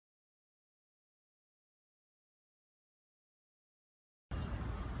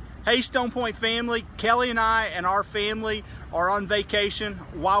Hey Stone Point family, Kelly and I and our family are on vacation.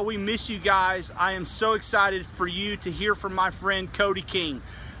 While we miss you guys, I am so excited for you to hear from my friend Cody King.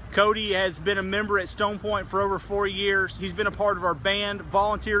 Cody has been a member at Stone Point for over 4 years. He's been a part of our band,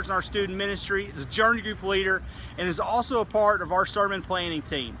 volunteers in our student ministry, is a journey group leader, and is also a part of our sermon planning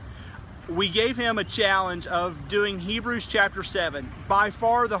team. We gave him a challenge of doing Hebrews chapter 7, by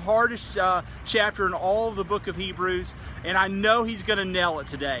far the hardest chapter in all of the book of Hebrews, and I know he's going to nail it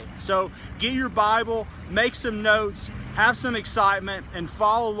today. So get your Bible, make some notes, have some excitement, and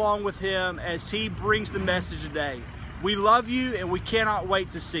follow along with him as he brings the message today. We love you, and we cannot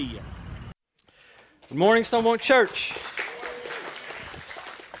wait to see you. Good morning, Stone Point Church.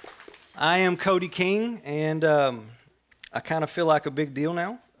 I am Cody King, and I kind of feel like a big deal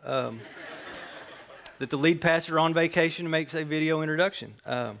now. That the lead pastor on vacation makes a video introduction.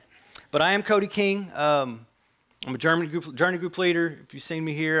 But I am Cody King. I'm a journey group leader. If you've seen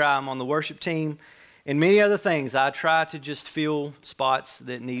me here, I'm on the worship team. And many other things. I try to just fill spots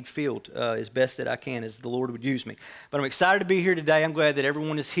that need filled as best that I can, as the Lord would use me. But I'm excited to be here today. I'm glad that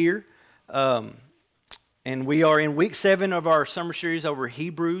everyone is here. And we are in week 7 of our summer series over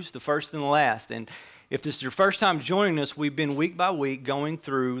Hebrews, the first and the last. And if this is your first time joining us, we've been week by week going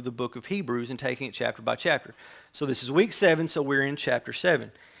through the book of Hebrews and taking it chapter by chapter. So this is week 7, so we're in chapter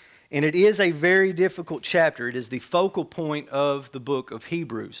 7. And it is a very difficult chapter. It is the focal point of the book of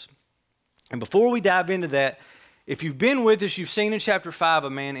Hebrews. And before we dive into that, if you've been with us, you've seen in chapter 5 a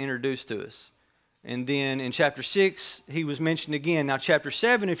man introduced to us. And then in chapter 6, he was mentioned again. Now chapter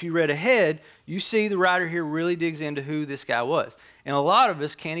 7, if you read ahead, you see the writer here really digs into who this guy was. And a lot of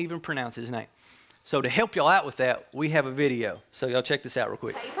us can't even pronounce his name. So to help y'all out with that, we have a video. So y'all check this out real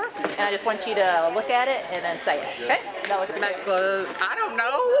quick. Paper, and I just want you to look at it and then say it, okay? I don't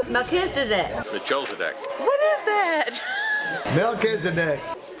know. Melchizedek. Melchizedek. What is that? Melchizedek.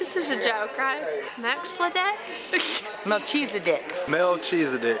 This is a joke, right? Melchizedek? Melchizedek.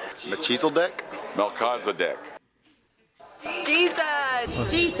 Melchizedek. Melchizedek. Melchizedek.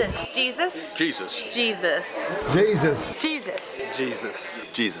 Jesus. Jesus. Jesus. Jesus. Jesus. Jesus. Jesus. Jesus.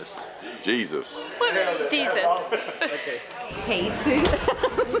 Jesus. Jesus. What? Jesus. Jesus.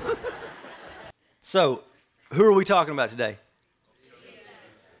 So, who are we talking about today?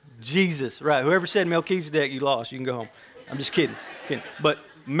 Jesus, right. Whoever said Melchizedek, you lost. You can go home. I'm just kidding. But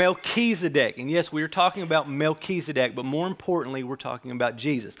Melchizedek, and yes, we are talking about Melchizedek, but more importantly, we're talking about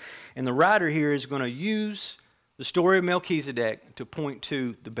Jesus. And the writer here is going to use the story of Melchizedek to point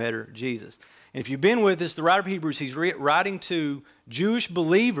to the better Jesus. And if you've been with us, the writer of Hebrews, he's writing to Jewish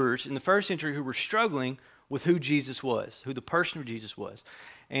believers in the first century who were struggling with who Jesus was, who the person of Jesus was.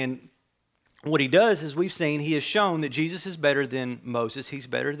 And what he does, as we've seen, he has shown that Jesus is better than Moses. He's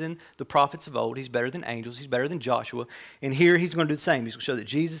better than the prophets of old. He's better than angels. He's better than Joshua. And here he's going to do the same. He's going to show that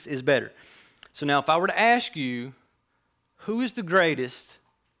Jesus is better. So now if I were to ask you, who is the greatest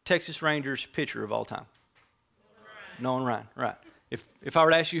Texas Rangers pitcher of all time? Nolan Ryan, right. If I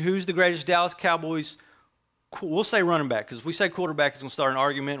were to ask you who's the greatest Dallas Cowboys, we'll say running back, because if we say quarterback, it's going to start an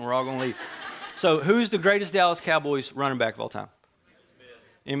argument and we're all going to leave. So who's the greatest Dallas Cowboys running back of all time?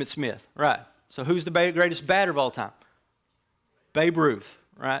 Emmitt Smith, right. So who's the greatest batter of all time? Babe Ruth,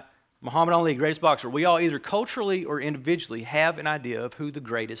 right. Muhammad Ali, greatest boxer. We all either culturally or individually have an idea of who the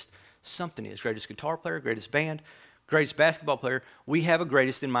greatest something is. Greatest guitar player, greatest band, greatest basketball player. We have a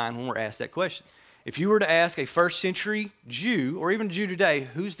greatest in mind when we're asked that question. If you were to ask a first century Jew, or even a Jew today,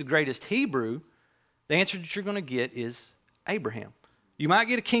 who's the greatest Hebrew, the answer that you're going to get is Abraham. You might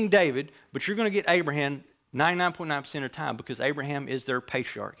get a King David, but you're going to get Abraham 99.9% of the time, because Abraham is their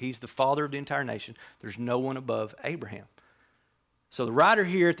patriarch. He's the father of the entire nation. There's no one above Abraham. So the writer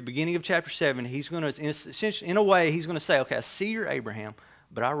here at the beginning of chapter 7, he's going to, in a way, he's going to say, okay, I see you're Abraham,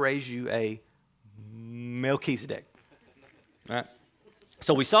 but I raise you a Melchizedek. All right?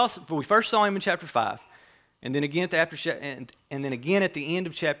 So we first saw him in chapter 5, and then again and then again at the end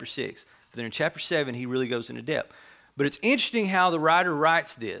of chapter 6. But then in chapter 7, he really goes into depth. But it's interesting how the writer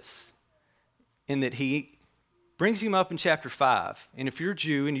writes this, in that he brings him up in chapter 5. And if you're a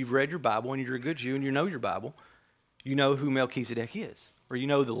Jew and you've read your Bible and you're a good Jew and you know your Bible, you know who Melchizedek is, or you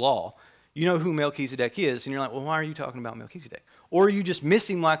know the law. You know who Melchizedek is, and you're like, well, why are you talking about Melchizedek? Or you just miss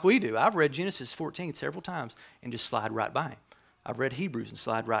him like we do. I've read Genesis 14 several times and just slide right by him. I've read Hebrews and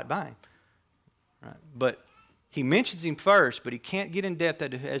slide right by him. Right? But he mentions him first, but he can't get in depth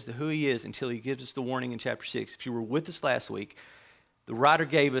as to who he is until he gives us the warning in chapter 6. If you were with us last week, the writer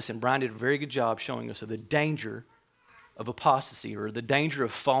gave us, and Brian did a very good job showing us of the danger of apostasy, or the danger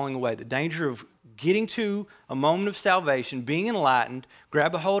of falling away, the danger of getting to a moment of salvation, being enlightened,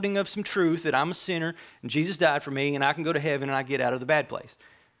 grab a holding of some truth that I'm a sinner and Jesus died for me and I can go to heaven and I get out of the bad place.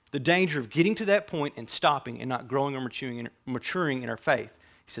 the danger of getting to that point and stopping and not growing or maturing in our faith.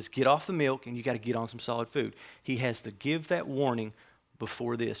 He says, get off the milk and you got to get on some solid food. He has to give that warning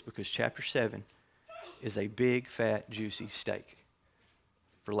before this because chapter 7 is a big, fat, juicy steak,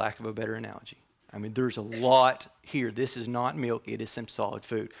 for lack of a better analogy. I mean, there's a lot here. This is not milk. It is some solid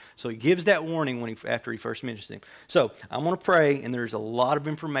food. So he gives that warning after he first mentions him. So I'm going to pray, and there's a lot of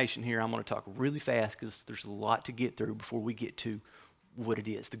information here. I'm going to talk really fast because there's a lot to get through before we get to what it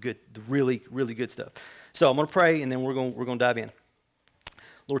is, the really, really good stuff. So I'm going to pray, and then we're going to dive in.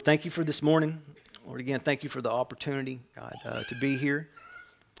 Lord, thank you for this morning. Lord, again, thank you for the opportunity, God, to be here.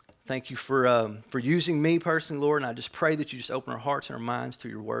 Thank you for using me personally, Lord, and I just pray that you just open our hearts and our minds to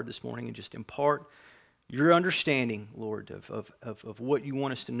your word this morning and just impart your understanding, Lord, of what you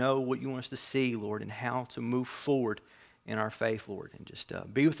want us to know, what you want us to see, Lord, and how to move forward in our faith, Lord. And just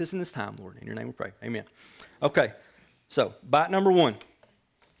be with us in this time, Lord. In your name we pray. Amen. Okay, so bite number 1,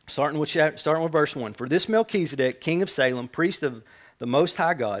 starting with verse 1. For this Melchizedek, king of Salem, priest of the Most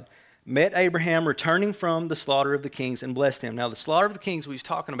High God, met Abraham returning from the slaughter of the kings and blessed him. Now, the slaughter of the kings he's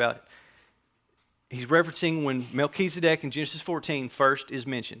talking about, he's referencing when Melchizedek in Genesis 14 first is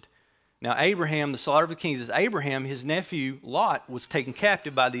mentioned. Now, Abraham, the slaughter of the kings, is Abraham, his nephew Lot, was taken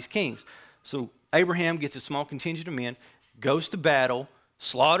captive by these kings. So Abraham gets a small contingent of men, goes to battle,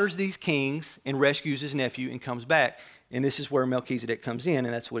 slaughters these kings, and rescues his nephew and comes back. And this is where Melchizedek comes in,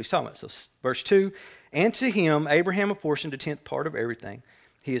 and that's what he's talking about. So verse 2, and to him Abraham apportioned a tenth part of everything.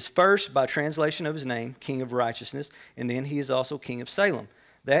 He is first, by translation of his name, King of Righteousness, and then he is also King of Salem.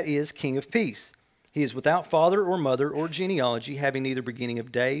 That is, King of Peace. He is without father or mother or genealogy, having neither beginning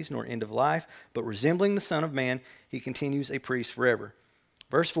of days nor end of life, but resembling the Son of Man, he continues a priest forever.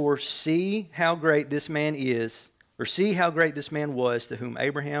 Verse 4, see how great this man was, to whom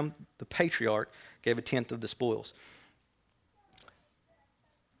Abraham, the patriarch, gave a tenth of the spoils.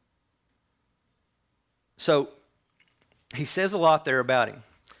 So, he says a lot there about him.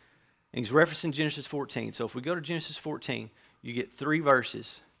 And he's referencing Genesis 14. So if we go to Genesis 14, you get 3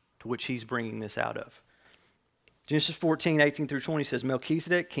 verses to which he's bringing this out of. Genesis 14, 18 through 20 says,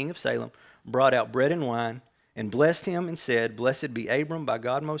 Melchizedek, king of Salem, brought out bread and wine, and blessed him and said, Blessed be Abram by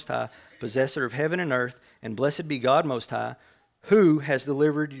God Most High, possessor of heaven and earth, and blessed be God Most High, who has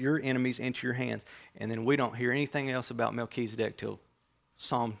delivered your enemies into your hands. And then we don't hear anything else about Melchizedek till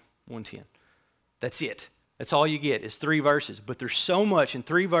Psalm 110. That's it. That's all you get is 3 verses. But there's so much in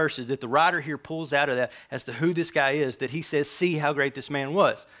 3 verses that the writer here pulls out of that as to who this guy is that he says, see how great this man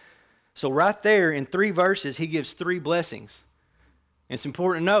was. So right there in 3 verses, he gives 3 blessings. And it's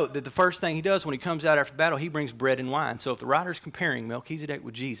important to note that the first thing he does when he comes out after the battle, he brings bread and wine. So if the writer's comparing Melchizedek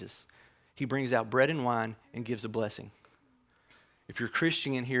with Jesus, he brings out bread and wine and gives a blessing. If you're a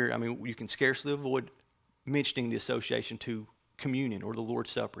Christian in here, I mean, you can scarcely avoid mentioning the association to communion or the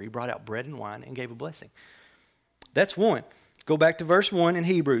Lord's Supper. He brought out bread and wine and gave a blessing. That's one. Go back to verse 1 in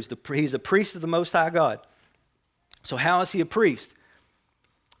Hebrews. He's a priest of the Most High God. So how is he a priest?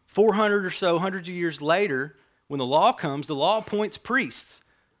 400 or so, hundreds of years later, when the law comes, the law appoints priests.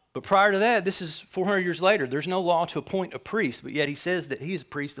 But prior to that, this is 400 years later. There's no law to appoint a priest, but yet he says that he is a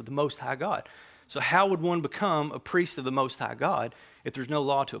priest of the Most High God. So how would one become a priest of the Most High God if there's no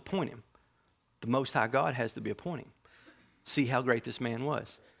law to appoint him? The Most High God has to be appointing. See how great this man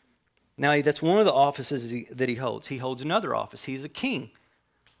was. Now, that's one of the offices that he holds. He holds another office. He's a king.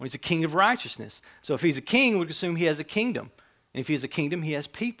 Well, he's a king of righteousness. So if he's a king, we assume he has a kingdom. And if he has a kingdom, he has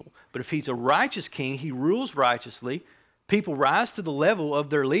people. But if he's a righteous king, he rules righteously. People rise to the level of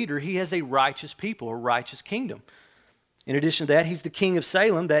their leader. He has a righteous people, a righteous kingdom. In addition to that, he's the king of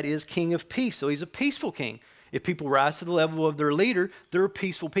Salem. That is, king of peace. So he's a peaceful king. If people rise to the level of their leader, they're a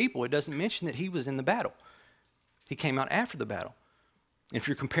peaceful people. It doesn't mention that he was in the battle. He came out after the battle. If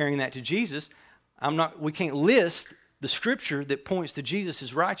you're comparing that to Jesus, we can't list the scripture that points to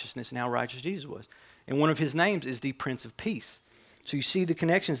Jesus' righteousness and how righteous Jesus was. And one of his names is the Prince of Peace. So you see the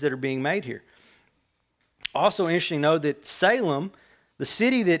connections that are being made here. Also interesting to know that Salem, the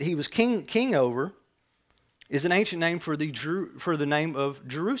city that he was king over, is an ancient name for the name of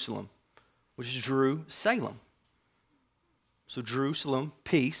Jerusalem, which is Jerusalem. So Jerusalem,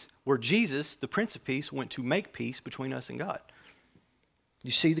 peace, where Jesus, the Prince of Peace, went to make peace between us and God. You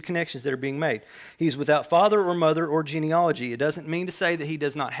see the connections that are being made. He's without father or mother or genealogy. It doesn't mean to say that he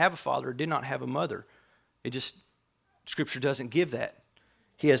does not have a father or did not have a mother. Scripture doesn't give that.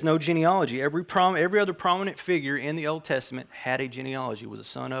 He has no genealogy. Every other prominent figure in the Old Testament had a genealogy. Was a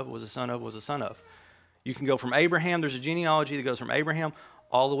son of, was a son of, was a son of. You can go from Abraham. There's a genealogy that goes from Abraham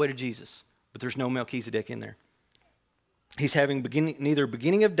all the way to Jesus. But there's no Melchizedek in there. He's having neither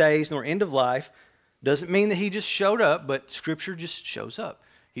beginning of days nor end of life. Doesn't mean that he just showed up, but Scripture just shows up.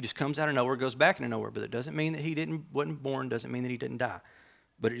 He just comes out of nowhere, goes back into nowhere. But it doesn't mean that he wasn't born, doesn't mean that he didn't die.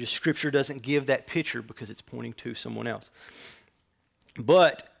 But Scripture doesn't give that picture because it's pointing to someone else.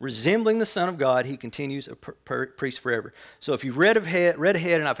 But resembling the Son of God, he continues a priest forever. So if you've read ahead,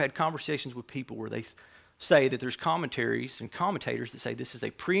 and I've had conversations with people where they say that there's commentaries and commentators that say this is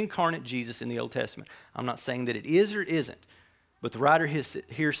a pre-incarnate Jesus in the Old Testament. I'm not saying that it is or it isn't. But the writer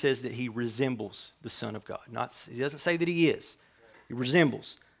here says that he resembles the Son of God. He doesn't say that he is. He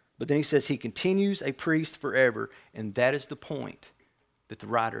resembles. But then he says he continues a priest forever, and that is the point that the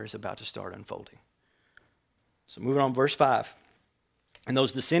writer is about to start unfolding. So moving on, verse 5. And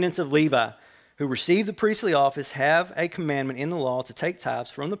those descendants of Levi who receive the priestly office have a commandment in the law to take tithes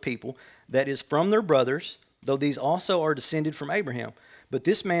from the people, that is, from their brothers, though these also are descended from Abraham. But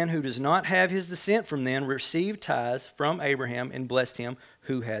this man who does not have his descent from them received tithes from Abraham and blessed him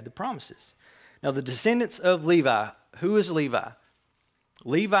who had the promises. Now the descendants of Levi, who is Levi?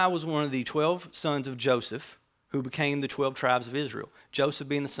 Levi was one of the 12 sons of Joseph who became the 12 tribes of Israel. Joseph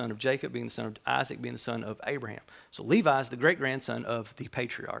being the son of Jacob, being the son of Isaac, being the son of Abraham. So Levi is the great-grandson of the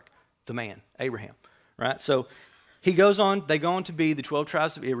patriarch, the man, Abraham. Right? So they go on to be the 12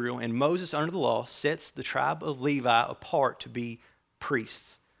 tribes of Israel, and Moses, under the law, sets the tribe of Levi apart to be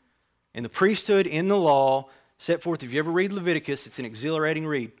priests. And the priesthood in the law set forth, if you ever read Leviticus, it's an exhilarating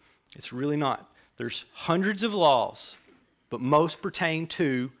read. It's really not. There's hundreds of laws, but most pertain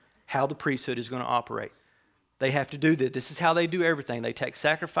to how the priesthood is going to operate. They have to do that. This is how they do everything. They take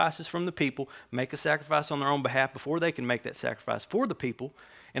sacrifices from the people, make a sacrifice on their own behalf before they can make that sacrifice for the people.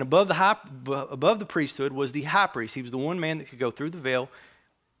 And above the priesthood was the high priest. He was the one man that could go through the veil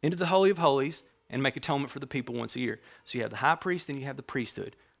into the Holy of Holies and make atonement for the people once a year. So you have the high priest and you have the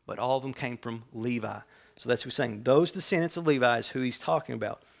priesthood. But all of them came from Levi. So that's what he's saying. Those descendants of Levi is who he's talking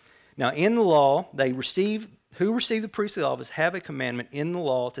about. Now in the law, who receive the priestly office have a commandment in the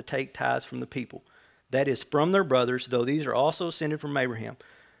law to take tithes from the people. That is, from their brothers, though these are also descended from Abraham.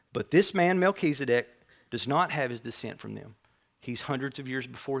 But this man, Melchizedek, does not have his descent from them. He's hundreds of years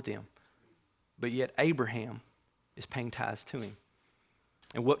before them. But yet Abraham is paying tithes to him.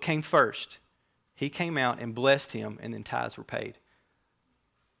 And what came first? He came out and blessed him, and then tithes were paid.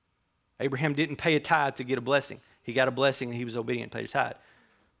 Abraham didn't pay a tithe to get a blessing. He got a blessing, and he was obedient and paid a tithe.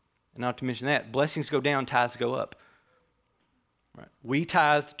 And not to mention that, blessings go down, tithes go up. Right. We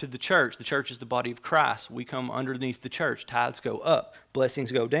tithe to the church. The church is the body of Christ. We come underneath the church. Tithes go up.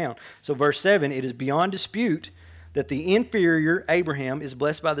 Blessings go down. So verse 7, it is beyond dispute that the inferior Abraham is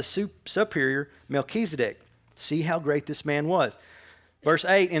blessed by the superior Melchizedek. See how great this man was. Verse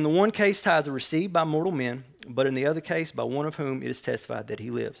 8, in the one case tithes are received by mortal men, but in the other case by one of whom it is testified that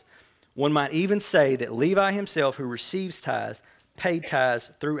he lives. One might even say that Levi himself, who receives tithes, paid tithes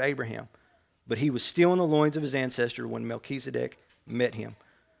through Abraham. But he was still in the loins of his ancestor when Melchizedek met him.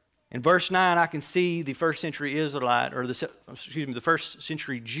 In verse 9, I can see the first century Israelite, or the first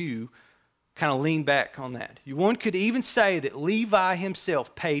century Jew, kind of lean back on that. One could even say that Levi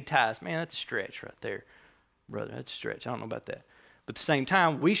himself paid tithes. Man, that's a stretch right there, brother. That's a stretch. I don't know about that. But at the same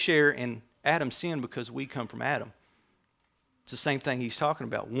time, we share in Adam's sin because we come from Adam. It's the same thing he's talking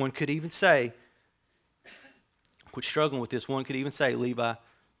about. One could even say, quit struggling with this, one could even say Levi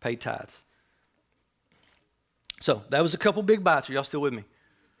paid tithes. So that was a couple big bites. Are y'all still with me?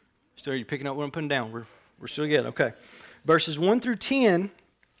 Still, are you picking up what I'm putting down? We're still good. Okay. Verses 1 through 10,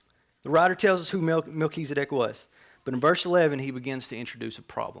 the writer tells us who Melchizedek was. But in verse 11, he begins to introduce a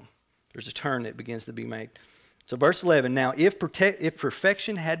problem. There's a turn that begins to be made. So verse 11, now if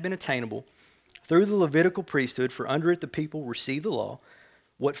perfection had been attainable through the Levitical priesthood, for under it the people received the law,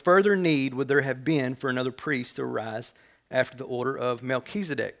 what further need would there have been for another priest to arise after the order of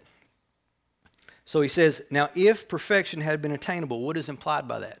Melchizedek? So he says, now if perfection had been attainable, what is implied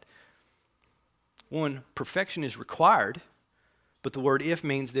by that? One, perfection is required, but the word if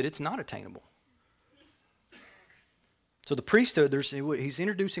means that it's not attainable. So the priesthood, he's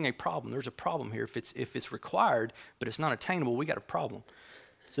introducing a problem. There's a problem here. If it's required, but it's not attainable, we got a problem.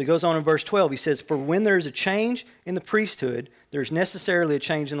 So he goes on in verse 12. He says, for when there is a change in the priesthood, there's necessarily a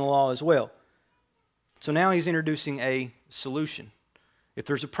change in the law as well. So now he's introducing a solution. If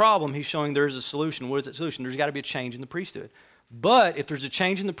there's a problem, he's showing there's a solution. What is that solution? There's got to be a change in the priesthood. But if there's a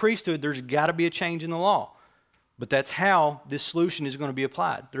change in the priesthood, there's got to be a change in the law. But that's how this solution is going to be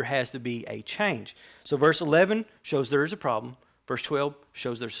applied. There has to be a change. So verse 11 shows there is a problem. Verse 12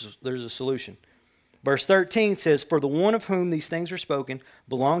 shows there's a solution. Verse 13 says, for the one of whom these things are spoken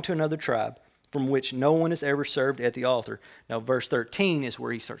belonged to another tribe, from which no one has ever served at the altar. Now verse 13 is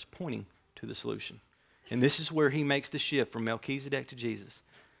where he starts pointing to the solution. And this is where he makes the shift from Melchizedek to Jesus.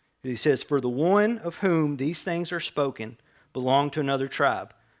 He says, for the one of whom these things are spoken belonged to another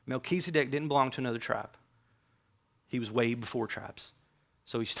tribe. Melchizedek didn't belong to another tribe. He was way before tribes.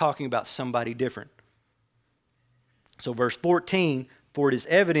 So he's talking about somebody different. So verse 14, for it is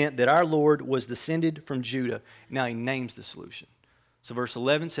evident that our Lord was descended from Judah. Now he names the solution. So verse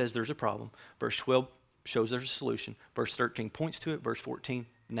 11 says there's a problem. Verse 12 shows there's a solution. Verse 13 points to it. Verse 14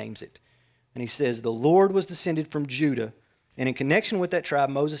 names it. And he says, the Lord was descended from Judah. And in connection with that tribe,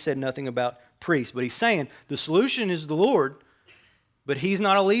 Moses said nothing about priests. But he's saying the solution is the Lord, but he's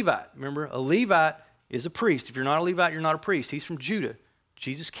not a Levite. Remember, a Levite is a priest. If you're not a Levite, you're not a priest. He's from Judah.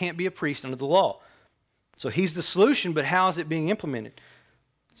 Jesus can't be a priest under the law. So he's the solution, but how is it being implemented?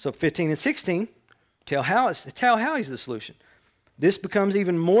 So 15 and 16 tell how he's the solution. This becomes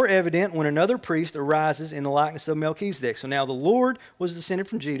even more evident when another priest arises in the likeness of Melchizedek. So now the Lord was descended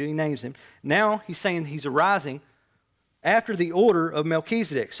from Judah. He names him. Now he's saying he's arising after the order of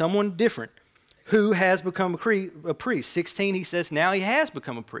Melchizedek, someone different who has become a priest. 16, he says now he has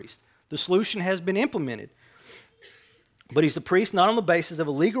become a priest. The solution has been implemented. But he's a priest not on the basis of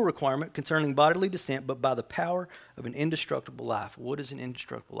a legal requirement concerning bodily descent, but by the power of an indestructible life. What is an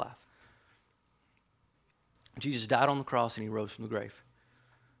indestructible life? Jesus died on the cross and he rose from the grave.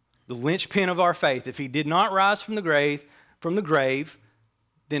 The linchpin of our faith. If he did not rise from the grave,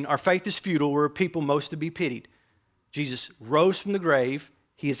 then our faith is futile. We're a people most to be pitied. Jesus rose from the grave.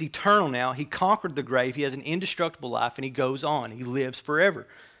 He is eternal now. He conquered the grave. He has an indestructible life and he goes on. He lives forever.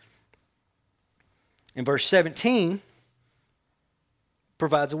 In verse 17,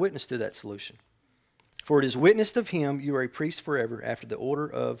 provides a witness to that solution. For it is witnessed of him, you are a priest forever after the order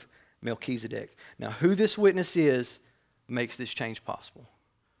of Melchizedek. Now, who this witness is makes this change possible.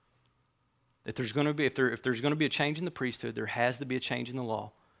 If there's going to be a change in the priesthood, there has to be a change in the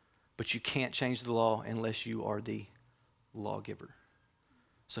law. But you can't change the law unless you are the lawgiver.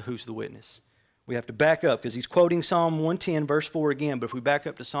 So who's the witness? We have to back up because he's quoting Psalm 110 verse 4 again. But if we back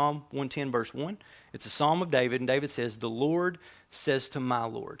up to Psalm 110 verse 1, it's a psalm of David. And David says, the Lord says to my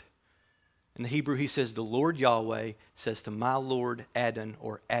Lord. In the Hebrew, he says, the Lord Yahweh says to my Lord Adon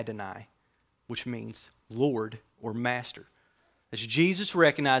or Adonai, which means Lord or Master. That's Jesus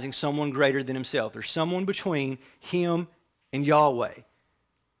recognizing someone greater than himself. There's someone between him and Yahweh.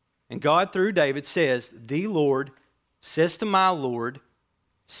 And God, through David, says, the Lord says to my Lord,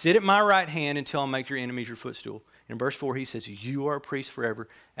 sit at my right hand until I make your enemies your footstool. In verse 4, he says, you are a priest forever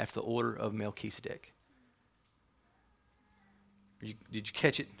after the order of Melchizedek. Did you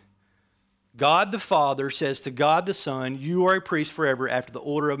catch it? God the Father says to God the Son, you are a priest forever after the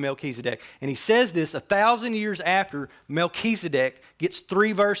order of Melchizedek. And he says this 1,000 years after Melchizedek gets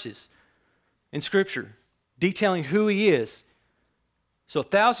 3 verses in Scripture detailing who he is. So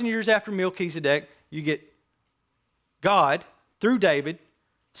 1,000 years after Melchizedek, you get God, through David,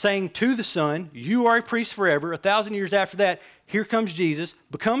 saying to the Son, you are a priest forever. 1,000 years after that, here comes Jesus,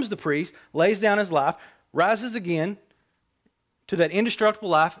 becomes the priest, lays down his life, rises again to that indestructible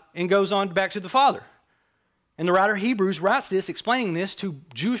life, and goes on back to the Father. And the writer of Hebrews writes this, explaining this to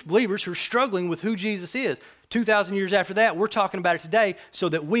Jewish believers who are struggling with who Jesus is. 2,000 years after that, we're talking about it today so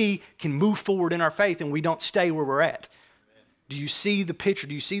that we can move forward in our faith and we don't stay where we're at. Do you see the picture?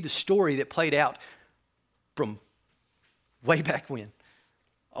 Do you see the story that played out from way back when,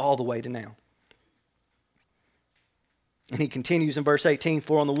 all the way to now? And he continues in verse 18,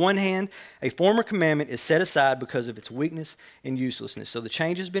 for on the one hand, a former commandment is set aside because of its weakness and uselessness. So the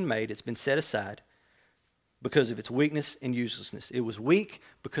change has been made. It's been set aside because of its weakness and uselessness. It was weak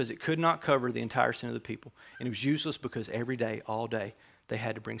because it could not cover the entire sin of the people. And it was useless because every day, all day, they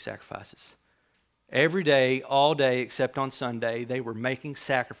had to bring sacrifices. Every day, all day, except on Sunday, they were making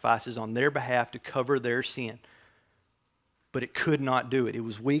sacrifices on their behalf to cover their sin. But it could not do it. It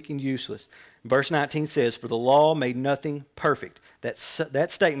was weak and useless. Verse 19 says, for the law made nothing perfect. That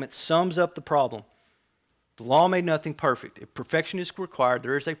statement sums up the problem. The law made nothing perfect. If perfection is required,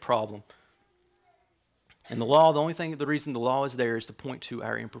 there is a problem. And the law, the reason the law is there is to point to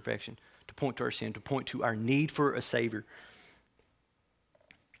our imperfection, to point to our sin, to point to our need for a Savior.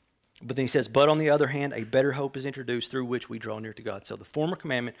 But then he says, but on the other hand, a better hope is introduced through which we draw near to God. So the former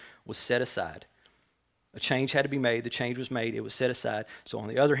commandment was set aside. A change had to be made. The change was made. It was set aside. So on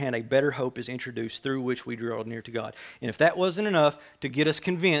the other hand, a better hope is introduced through which we draw near to God. And if that wasn't enough to get us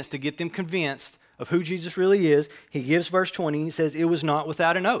convinced, to get them convinced of who Jesus really is, he gives verse 20. He says, it was not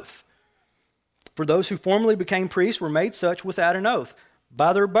without an oath. For those who formerly became priests were made such without an oath.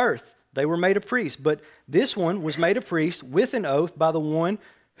 By their birth, they were made a priest. But this one was made a priest with an oath by the one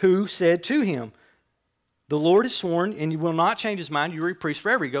who said to him, the Lord has sworn, and you will not change his mind. You are a priest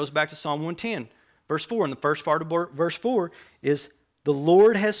forever. He goes back to Psalm 110. Verse 4, and the first part of verse 4 is, the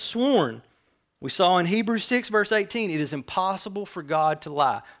Lord has sworn, We saw in Hebrews 6, verse 18, it is impossible for God to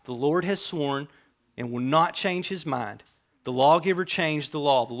lie. The Lord has sworn and will not change his mind. The lawgiver changed the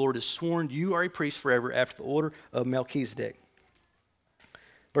law. The Lord has sworn you are a priest forever after the order of Melchizedek.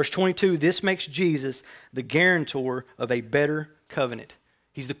 Verse 22, this makes Jesus the guarantor of a better covenant.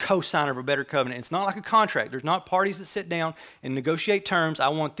 He's the co-signer of a better covenant. It's not like a contract. There's not parties that sit down and negotiate terms. I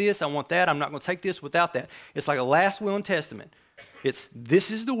want this, I want that. I'm not going to take this without that. It's like a last will and testament. It's,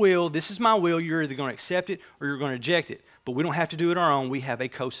 this is the will, this is my will. You're either going to accept it or you're going to reject it. But we don't have to do it our own. We have a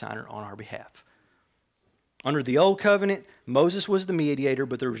co-signer on our behalf. Under the old covenant, Moses was the mediator,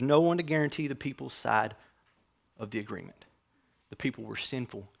 but there was no one to guarantee the people's side of the agreement. The people were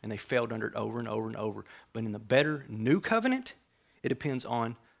sinful, and they failed under it over and over and over. But in the better new covenant, it depends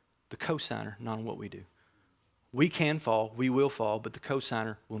on the co-signer, not on what we do. We can fall, we will fall, but the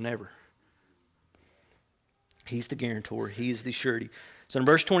co-signer will never. He's the guarantor. He is the surety. So in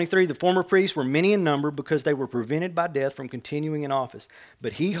verse 23, the former priests were many in number because they were prevented by death from continuing in office.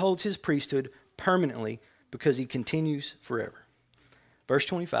 But he holds his priesthood permanently because he continues forever. Verse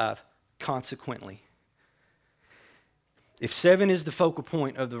 25, consequently. If 7 is the focal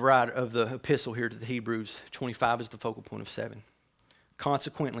point of the epistle here to the Hebrews, 25 is the focal point of 7.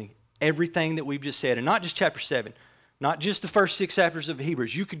 Consequently, everything that we've just said, and not just chapter 7, not just the first 6 chapters of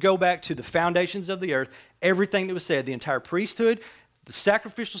Hebrews. You could go back to the foundations of the earth, everything that was said, the entire priesthood, the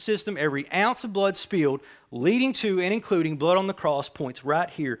sacrificial system, every ounce of blood spilled, leading to and including blood on the cross points right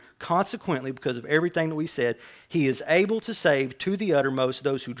here. Consequently, because of everything that we said, he is able to save to the uttermost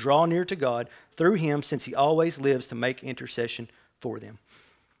those who draw near to God through him, since he always lives to make intercession for them.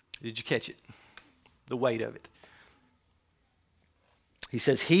 Did you catch it? The weight of it. He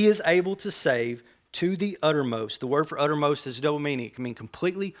says he is able to save to the uttermost. The word for uttermost is double meaning. It can mean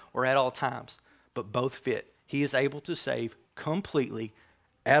completely or at all times, but both fit. He is able to save completely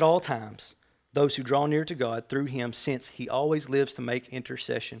at all times those who draw near to God through him, since he always lives to make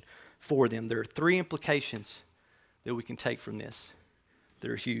intercession for them. There are 3 implications that we can take from this that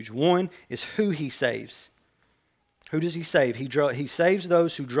are huge. One is who he saves. Who does he save? He saves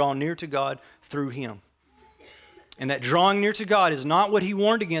those who draw near to God through him. And that drawing near to God is not what he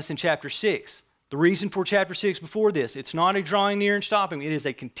warned against in chapter 6. The reason for chapter 6 before this, it's not a drawing near and stopping. It is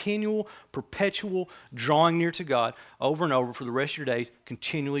a continual, perpetual drawing near to God over and over for the rest of your days,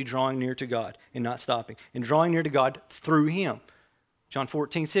 continually drawing near to God and not stopping. And drawing near to God through him. John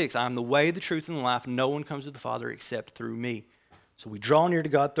 14:6, I am the way, the truth, and the life. No one comes to the Father except through me. So we draw near to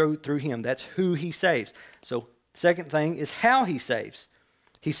God through him. That's who he saves. So second thing is how he saves.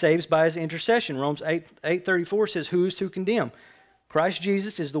 He saves by his intercession. Romans 8:34 says, who is to condemn? Christ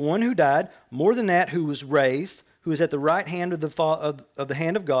Jesus is the one who died, more than that, who was raised, who is at the right hand of the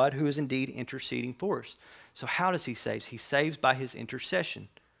hand of God, who is indeed interceding for us. So how does he save? He saves by his intercession.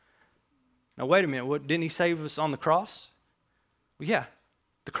 Now wait a minute, didn't he save us on the cross? Well, yeah,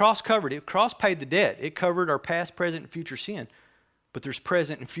 the cross covered it. The cross paid the debt. It covered our past, present, and future sin. But there's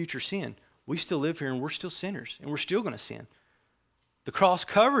present and future sin. We still live here and we're still sinners and we're still going to sin. The cross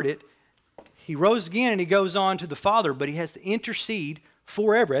covered it. He rose again and he goes on to the Father, but he has to intercede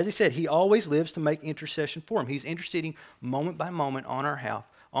forever. As he said, he always lives to make intercession for him. He's interceding moment by moment on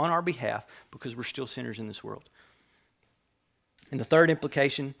our behalf because we're still sinners in this world. And the third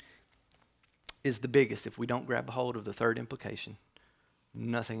implication is the biggest. If we don't grab a hold of the third implication,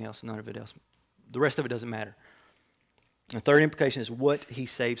 nothing else, none of it else, the rest of it doesn't matter. The third implication is what he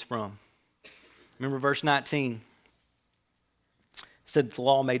saves from. Remember verse 19. It said the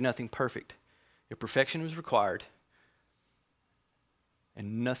law made nothing perfect. If perfection was required,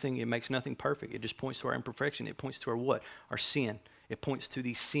 and it makes nothing perfect. It just points to our imperfection. It points to our what? Our sin. It points to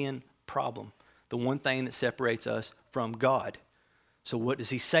the sin problem, the one thing that separates us from God. So what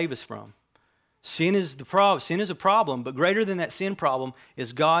does he save us from? Sin is the problem. Sin is a problem, but greater than that sin problem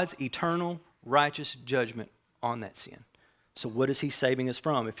is God's eternal righteous judgment on that sin. So what is he saving us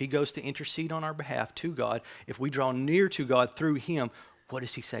from? If he goes to intercede on our behalf to God, if we draw near to God through him, what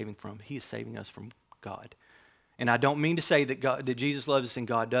is he saving from? He is saving us from God. And I don't mean to say that Jesus loves us and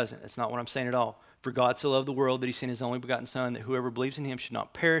God doesn't. That's not what I'm saying at all. For God so loved the world that he sent his only begotten Son, that whoever believes in him should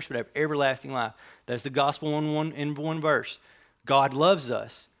not perish but have everlasting life. That's the gospel in one verse. God loves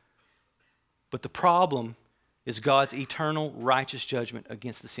us. But the problem is God's eternal righteous judgment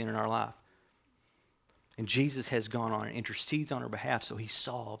against the sin in our life. And Jesus has gone on and intercedes on our behalf, so he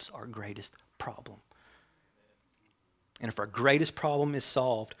solves our greatest problem. And if our greatest problem is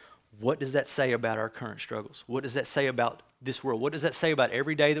solved, what does that say about our current struggles? What does that say about this world? What does that say about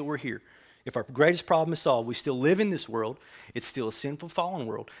every day that we're here? If our greatest problem is solved, we still live in this world. It's still a sinful, fallen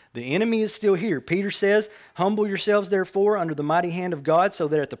world. The enemy is still here. Peter says, humble yourselves, therefore, under the mighty hand of God, so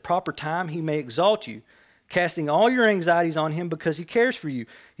that at the proper time he may exalt you, casting all your anxieties on him because he cares for you.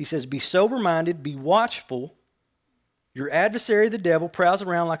 He says, be sober-minded, be watchful. Your adversary, the devil, prowls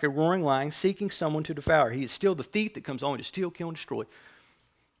around like a roaring lion, seeking someone to devour. He is still the thief that comes only to steal, kill, and destroy.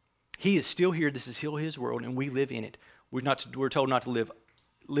 He is still here. This is still his world, and we live in it. We're told not to live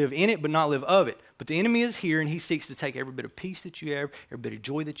in it, but not live of it. But the enemy is here, and he seeks to take every bit of peace that you have, every bit of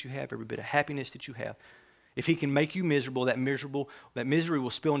joy that you have, every bit of happiness that you have. If he can make you miserable, that misery will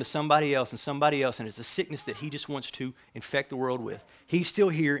spill into somebody else, and it's a sickness that he just wants to infect the world with. He's still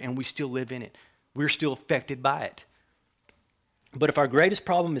here, and we still live in it. We're still affected by it. But if our greatest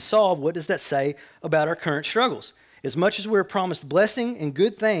problem is solved, what does that say about our current struggles? As much as we're promised blessing and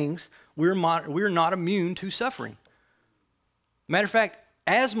good things, we're not immune to suffering. Matter of fact,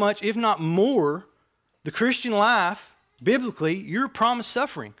 as much, if not more, the Christian life, biblically, you're promised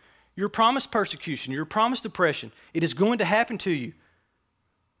suffering. You're promised persecution. You're promised oppression. It is going to happen to you.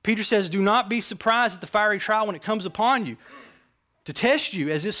 Peter says, do not be surprised at the fiery trial when it comes upon you, to test you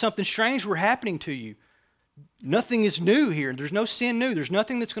as if something strange were happening to you. Nothing is new here. There's no sin new. There's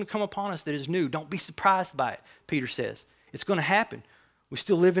nothing that's going to come upon us that is new. Don't be surprised by it, Peter says. It's going to happen. We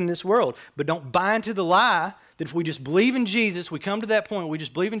still live in this world. But don't buy into the lie that if we just believe in Jesus, we come to that point, we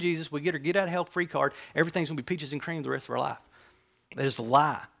just believe in Jesus, we get our get out of hell free card, everything's going to be peaches and cream the rest of our life. That is a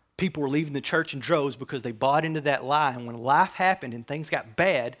lie. People were leaving the church in droves because they bought into that lie. And when life happened and things got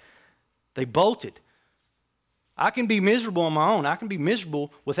bad, they bolted. I can be miserable on my own. I can be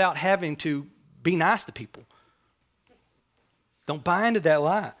miserable without having to be nice to people. Don't buy into that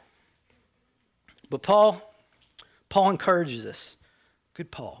lie. But Paul encourages us.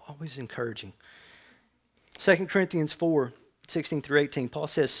 Good Paul, always encouraging. 2 Corinthians 4, 16 through 18, Paul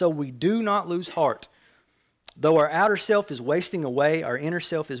says, so we do not lose heart. Though our outer self is wasting away, our inner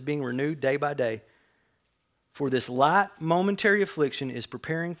self is being renewed day by day. For this light momentary affliction is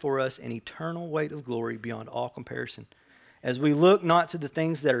preparing for us an eternal weight of glory beyond all comparison. As we look not to the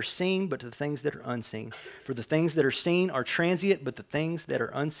things that are seen, but to the things that are unseen. For the things that are seen are transient, but the things that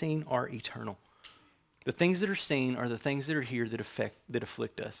are unseen are eternal. The things that are seen are the things that are here that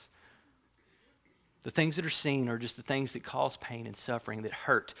afflict us. The things that are seen are just the things that cause pain and suffering, that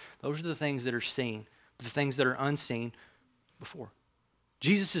hurt. Those are the things that are seen. But the things that are unseen before.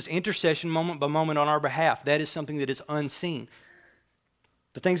 Jesus' intercession moment by moment on our behalf, that is something that is unseen.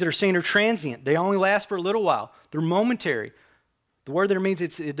 The things that are seen are transient. They only last for a little while. They're momentary. The word there means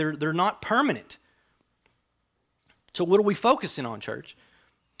they're not permanent. So what are we focusing on, church?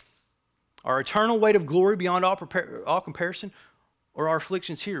 Our eternal weight of glory beyond all comparison, or our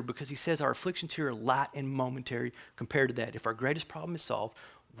afflictions here? Because he says our afflictions here are light and momentary compared to that. If our greatest problem is solved,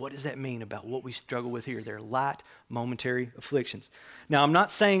 what does that mean about what we struggle with here? They're light, momentary afflictions. Now, I'm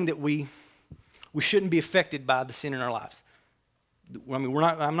not saying that we shouldn't be affected by the sin in our lives. I mean,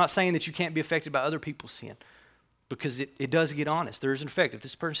 I'm not saying that you can't be affected by other people's sin, because it does get honest. There is an effect. If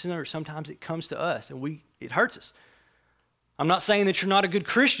this person or sometimes it comes to us and it hurts us. I'm not saying that you're not a good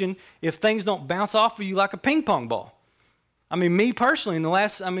Christian if things don't bounce off of you like a ping pong ball. I mean, me personally,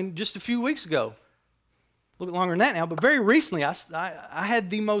 just a few weeks ago, a little bit longer than that now, but very recently, I had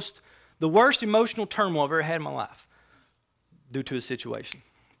the worst emotional turmoil I've ever had in my life due to a situation.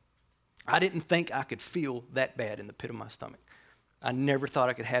 I didn't think I could feel that bad in the pit of my stomach. I never thought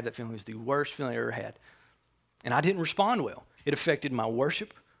I could have that feeling. It was the worst feeling I ever had. And I didn't respond well. It affected my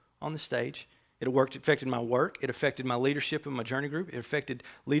worship on the stage. It affected my work. It affected my leadership in my journey group. It affected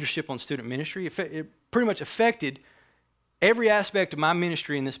leadership on student ministry. It pretty much affected every aspect of my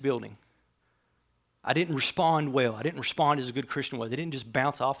ministry in this building. I didn't respond well. I didn't respond as a good Christian way. They didn't just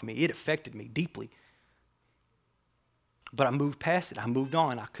bounce off of me. It affected me deeply. But I moved past it. I moved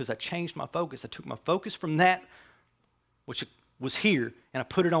on because I changed my focus. I took my focus from that, which was here, and I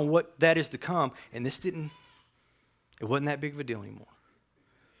put it on what that is to come, and it wasn't that big of a deal anymore.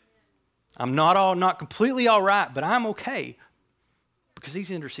 I'm not completely all right, but I'm okay because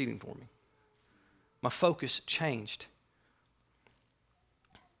he's interceding for me. My focus changed.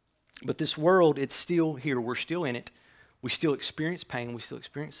 But this world, it's still here. We're still in it. We still experience pain. We still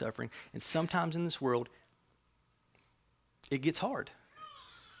experience suffering. And sometimes in this world, it gets hard.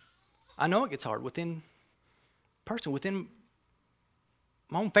 I know it gets hard within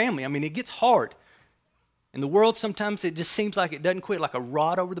my own family. I mean, it gets hard. In the world, sometimes it just seems like it doesn't quit, like a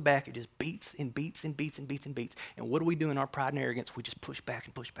rod over the back. It just beats and beats and beats and beats and beats. And what do we do in our pride and arrogance? We just push back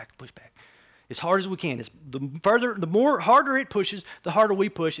and push back and push back. As hard as we can. The harder it pushes, the harder we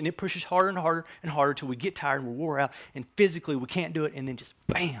push, and it pushes harder and harder and harder till we get tired and we're wore out, and physically we can't do it, and then just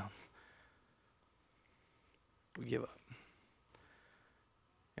bam, we give up.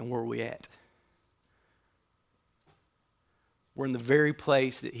 And where are we at? We're in the very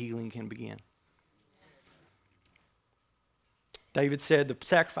place that healing can begin. David said, the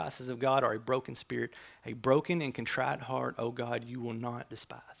sacrifices of God are a broken spirit, a broken and contrite heart, oh God, you will not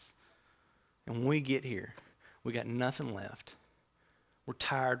despise. And when we get here, we got nothing left. We're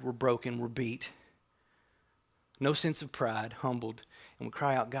tired, we're broken, we're beat. No sense of pride, humbled. And we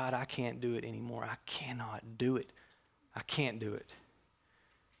cry out, God, I can't do it anymore. I cannot do it. I can't do it.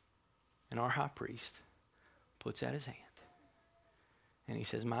 And our high priest puts out his hand. And he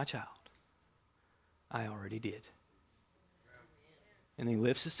says, my child, I already did. And then he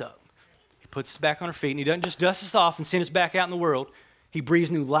lifts us up. He puts us back on our feet. And he doesn't just dust us off and send us back out in the world. He breathes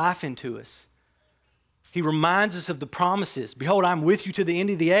new life into us. He reminds us of the promises. Behold, I'm with you to the end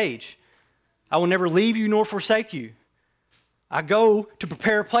of the age. I will never leave you nor forsake you. I go to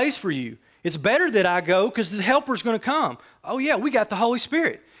prepare a place for you. It's better that I go because the helper's going to come. Oh yeah, we got the Holy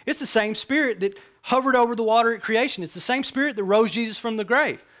Spirit. It's the same Spirit that hovered over the water at creation. It's the same Spirit that rose Jesus from the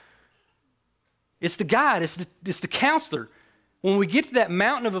grave. It's the guide. It's the counselor. When we get to that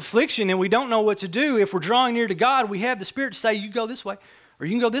mountain of affliction and we don't know what to do, if we're drawing near to God, we have the Spirit to say, you go this way, or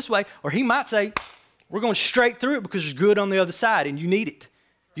you can go this way, or he might say, we're going straight through it because there's good on the other side and you need it.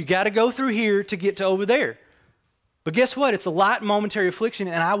 You got to go through here to get to over there. But guess what? It's a light momentary affliction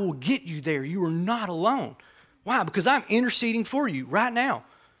and I will get you there. You are not alone. Why? Because I'm interceding for you right now.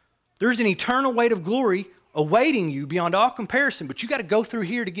 There's an eternal weight of glory awaiting you beyond all comparison, but you got to go through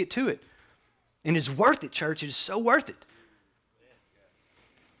here to get to it. And it's worth it, church. It is so worth it.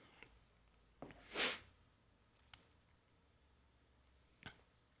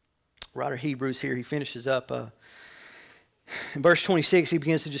 Writer Hebrews here, he finishes up in verse 26, he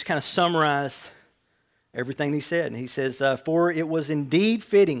begins to just kind of summarize everything he said. And he says, for it was indeed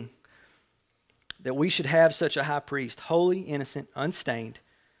fitting that we should have such a high priest, holy, innocent, unstained,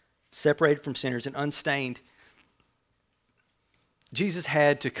 separated from sinners, and unstained. Jesus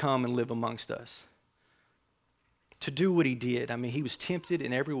had to come and live amongst us to do what he did. I mean, he was tempted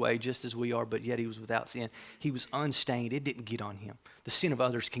in every way just as we are, but yet he was without sin. He was unstained. It didn't get on him. The sin of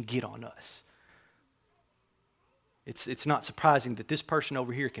others can get on us. It's not surprising that this person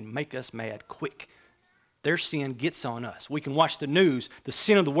over here can make us mad quick. Their sin gets on us. We can watch the news. The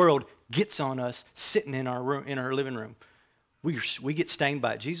sin of the world gets on us sitting in our room, in our living room. We get stained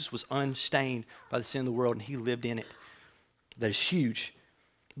by it. Jesus was unstained by the sin of the world, and he lived in it. That is huge.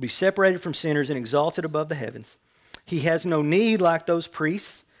 Be separated from sinners and exalted above the heavens. He has no need, like those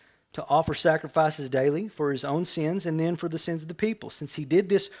priests, to offer sacrifices daily for his own sins and then for the sins of the people, since he did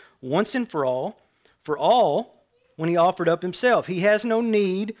this once and for all, when he offered up himself. He has no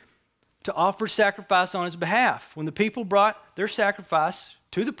need to offer sacrifice on his behalf. When the people brought their sacrifice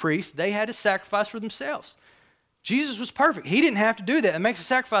to the priest, they had to sacrifice for themselves. Jesus was perfect. He didn't have to do that. It makes the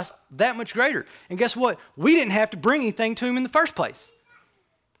sacrifice that much greater. And guess what? We didn't have to bring anything to him in the first place.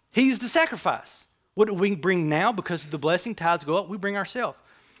 He's the sacrifice. What do we bring now? Because of the blessing, tithes go up, we bring ourselves.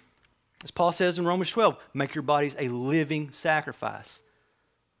 As Paul says in Romans 12, make your bodies a living sacrifice.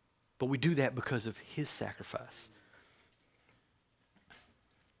 But we do that because of his sacrifice.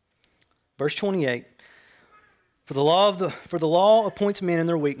 Verse 28, for the law appoints men in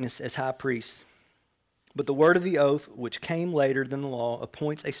their weakness as high priests. But the word of the oath, which came later than the law,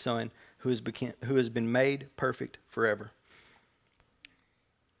 appoints a son who has been made perfect forever.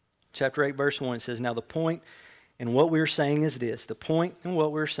 Chapter 8, verse 1 says, now the point in what we're saying is this. The point in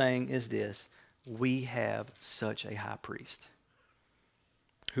what we're saying is this. We have such a high priest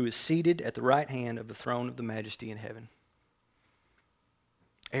who is seated at the right hand of the throne of the majesty in heaven.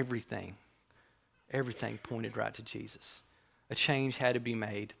 Everything pointed right to Jesus. A change had to be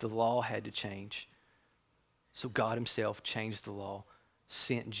made. The law had to change. So God himself changed the law,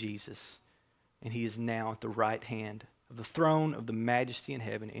 sent Jesus, and he is now at the right hand of the throne of the majesty in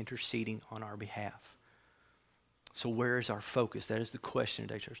heaven, interceding on our behalf. So where is our focus? That is the question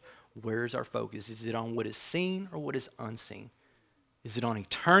today, church. Where is our focus? Is it on what is seen or what is unseen? Is it on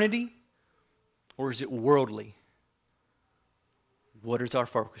eternity or is it worldly? What is our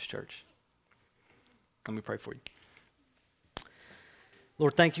focus, church? Let me pray for you.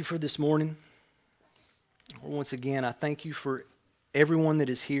 Lord, thank you for this morning. Once again, I thank you for everyone that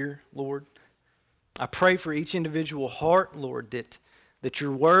is here, Lord. I pray for each individual heart, Lord, that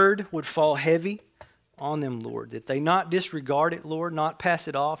your word would fall heavy on them, Lord, that they not disregard it, Lord, not pass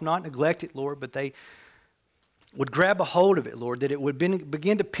it off, not neglect it, Lord, but they would grab a hold of it, Lord, that it would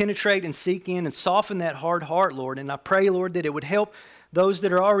begin to penetrate and seek in and soften that hard heart, Lord. And I pray, Lord, that it would help those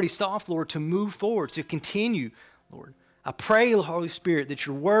that are already soft, Lord, to move forward, to continue, Lord. I pray, Holy Spirit, that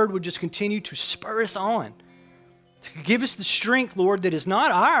your word would just continue to spur us on. Give us the strength, Lord, that is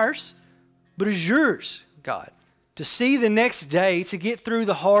not ours, but is yours, God. To see the next day, to get through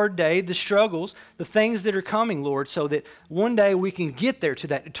the hard day, the struggles, the things that are coming, Lord, so that one day we can get there to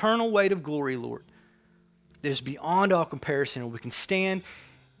that eternal weight of glory, Lord, that is beyond all comparison, and we can stand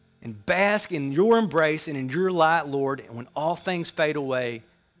and bask in your embrace and in your light, Lord, and when all things fade away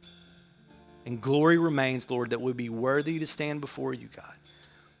and glory remains, Lord, that we'll be worthy to stand before you, God.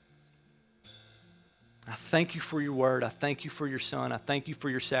 I thank you for your word. I thank you for your Son. I thank you for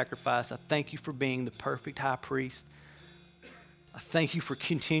your sacrifice. I thank you for being the perfect high priest. I thank you for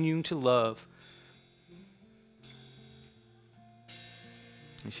continuing to love.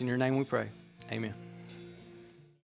 It's in your name we pray. Amen.